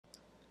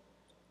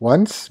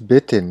Once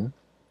bitten,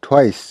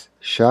 twice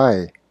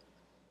shy.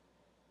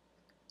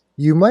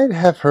 You might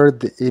have heard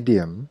the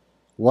idiom,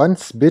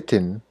 once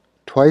bitten,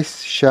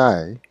 twice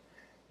shy,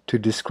 to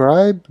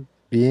describe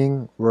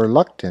being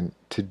reluctant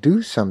to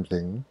do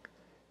something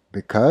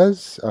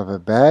because of a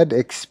bad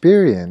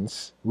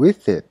experience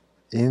with it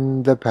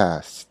in the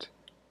past.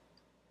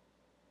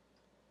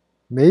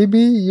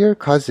 Maybe your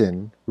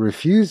cousin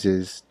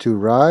refuses to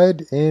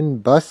ride in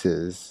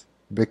buses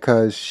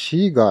because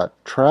she got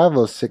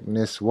travel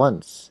sickness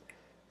once,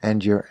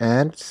 and your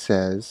aunt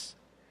says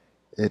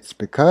it's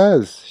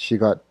because she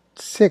got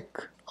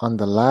sick on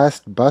the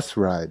last bus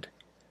ride.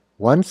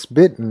 Once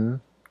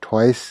bitten,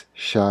 twice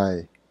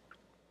shy.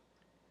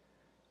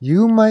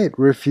 You might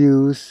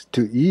refuse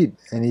to eat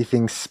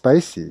anything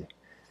spicy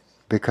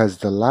because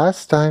the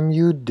last time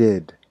you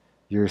did,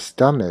 your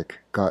stomach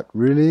got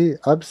really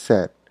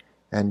upset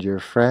and your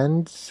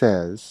friend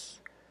says,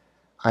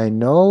 I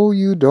know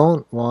you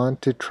don't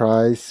want to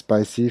try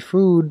spicy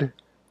food.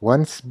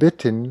 Once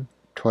bitten,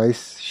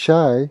 twice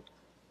shy.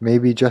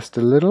 Maybe just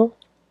a little?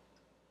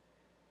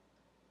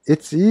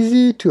 It's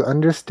easy to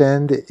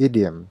understand the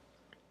idiom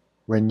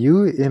when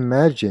you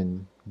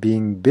imagine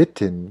being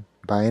bitten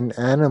by an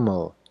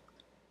animal.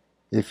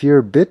 If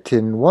you're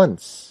bitten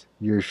once,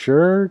 you're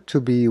sure to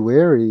be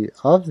wary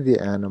of the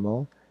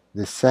animal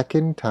the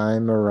second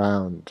time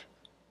around.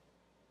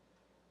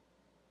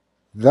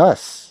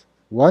 Thus,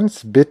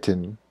 once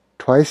bitten,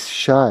 twice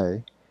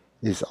shy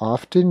is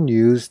often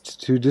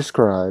used to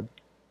describe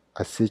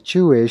a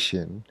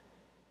situation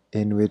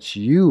in which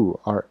you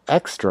are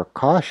extra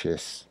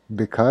cautious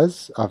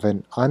because of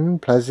an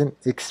unpleasant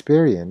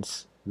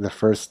experience the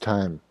first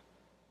time.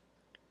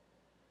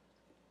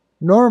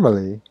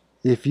 Normally,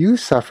 if you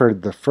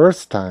suffered the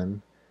first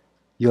time,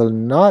 you'll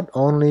not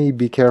only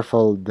be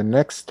careful the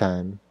next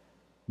time,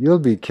 you'll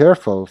be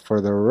careful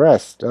for the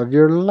rest of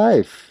your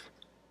life.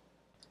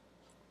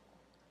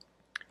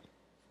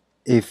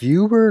 If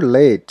you were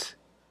late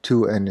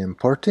to an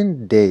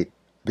important date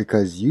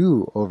because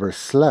you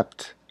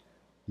overslept,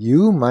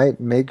 you might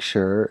make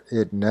sure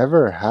it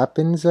never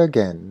happens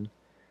again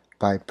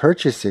by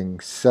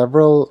purchasing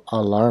several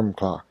alarm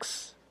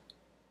clocks.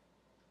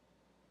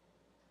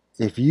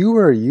 If you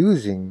were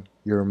using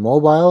your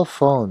mobile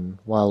phone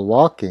while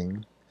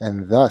walking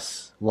and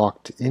thus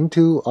walked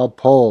into a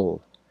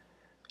pole,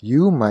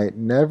 you might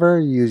never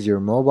use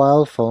your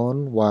mobile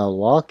phone while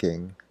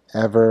walking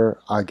ever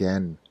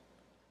again.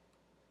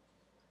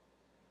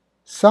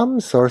 Some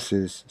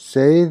sources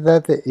say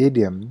that the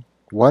idiom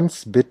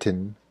once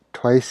bitten,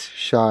 twice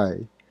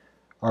shy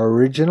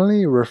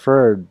originally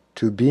referred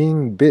to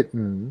being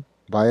bitten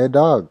by a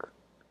dog,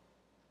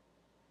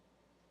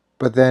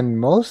 but then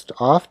most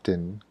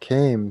often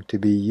came to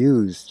be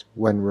used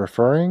when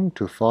referring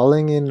to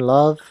falling in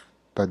love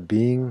but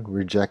being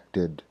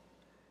rejected.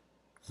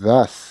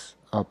 Thus,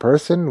 a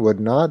person would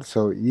not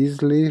so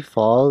easily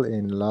fall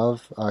in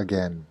love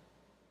again.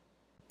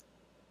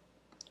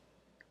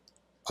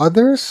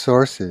 Other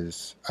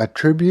sources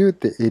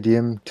attribute the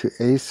idiom to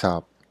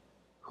Aesop,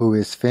 who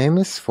is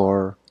famous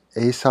for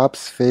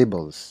Aesop's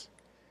fables,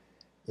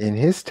 in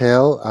his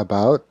tale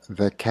about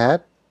the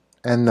cat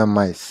and the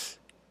mice.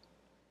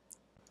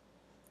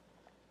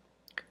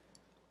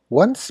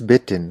 Once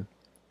bitten,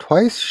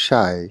 twice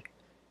shy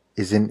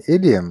is an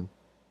idiom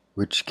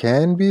which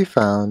can be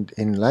found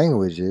in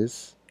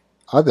languages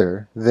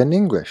other than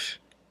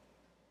English.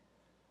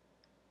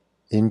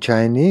 In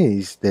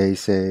Chinese, they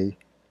say,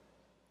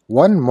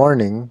 one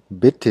morning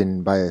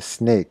bitten by a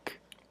snake,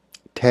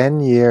 10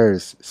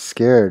 years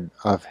scared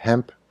of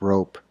hemp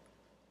rope.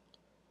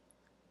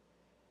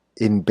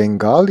 In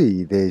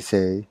Bengali, they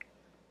say,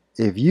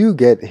 if you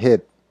get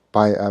hit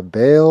by a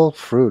bale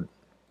fruit,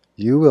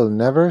 you will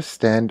never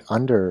stand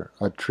under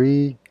a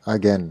tree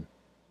again.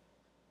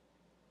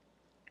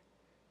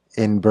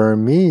 In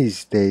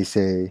Burmese, they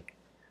say,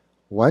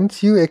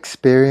 once you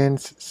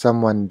experience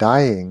someone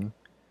dying,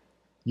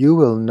 you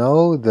will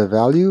know the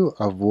value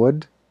of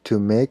wood to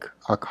make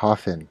a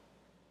coffin.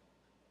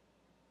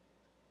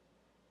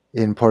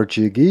 In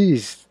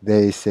Portuguese,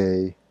 they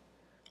say,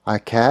 a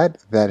cat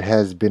that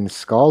has been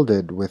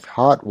scalded with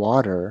hot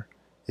water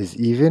is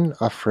even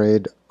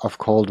afraid of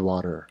cold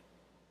water.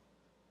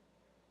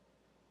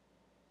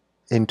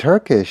 In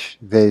Turkish,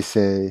 they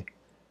say,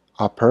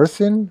 a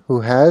person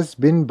who has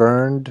been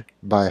burned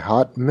by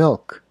hot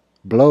milk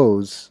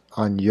blows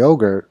on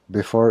yogurt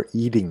before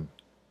eating.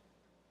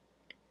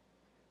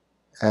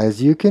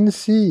 As you can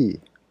see,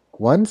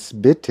 once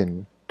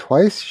bitten,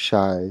 twice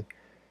shy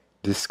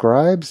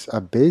describes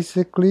a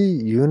basically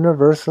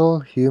universal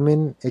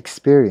human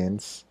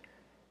experience,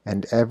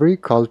 and every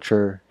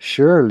culture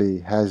surely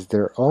has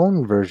their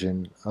own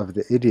version of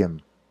the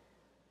idiom.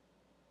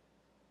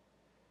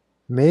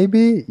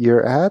 Maybe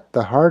you're at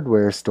the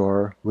hardware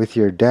store with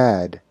your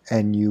dad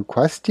and you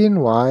question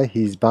why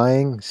he's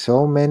buying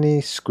so many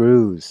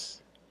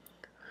screws.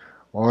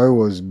 I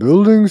was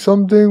building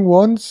something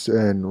once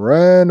and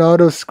ran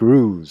out of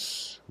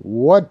screws.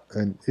 What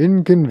an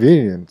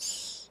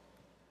inconvenience.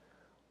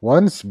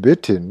 Once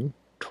bitten,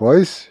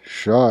 twice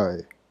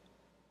shy.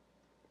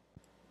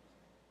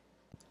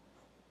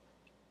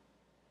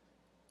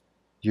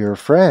 Your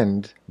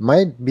friend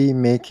might be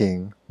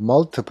making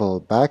multiple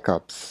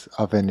backups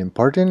of an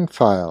important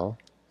file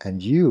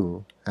and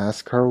you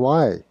ask her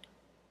why.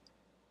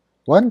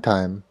 One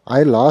time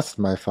I lost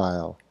my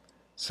file,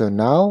 so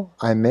now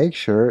I make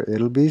sure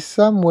it'll be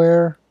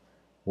somewhere.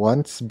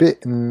 Once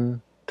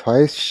bitten,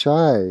 twice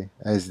shy,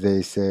 as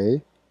they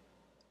say.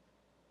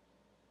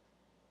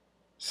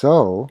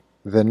 So,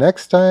 the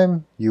next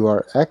time you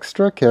are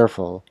extra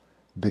careful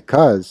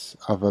because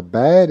of a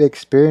bad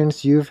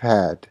experience you've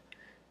had,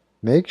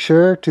 make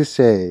sure to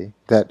say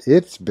that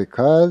it's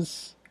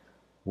because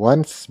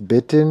once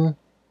bitten,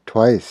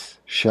 twice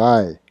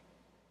shy.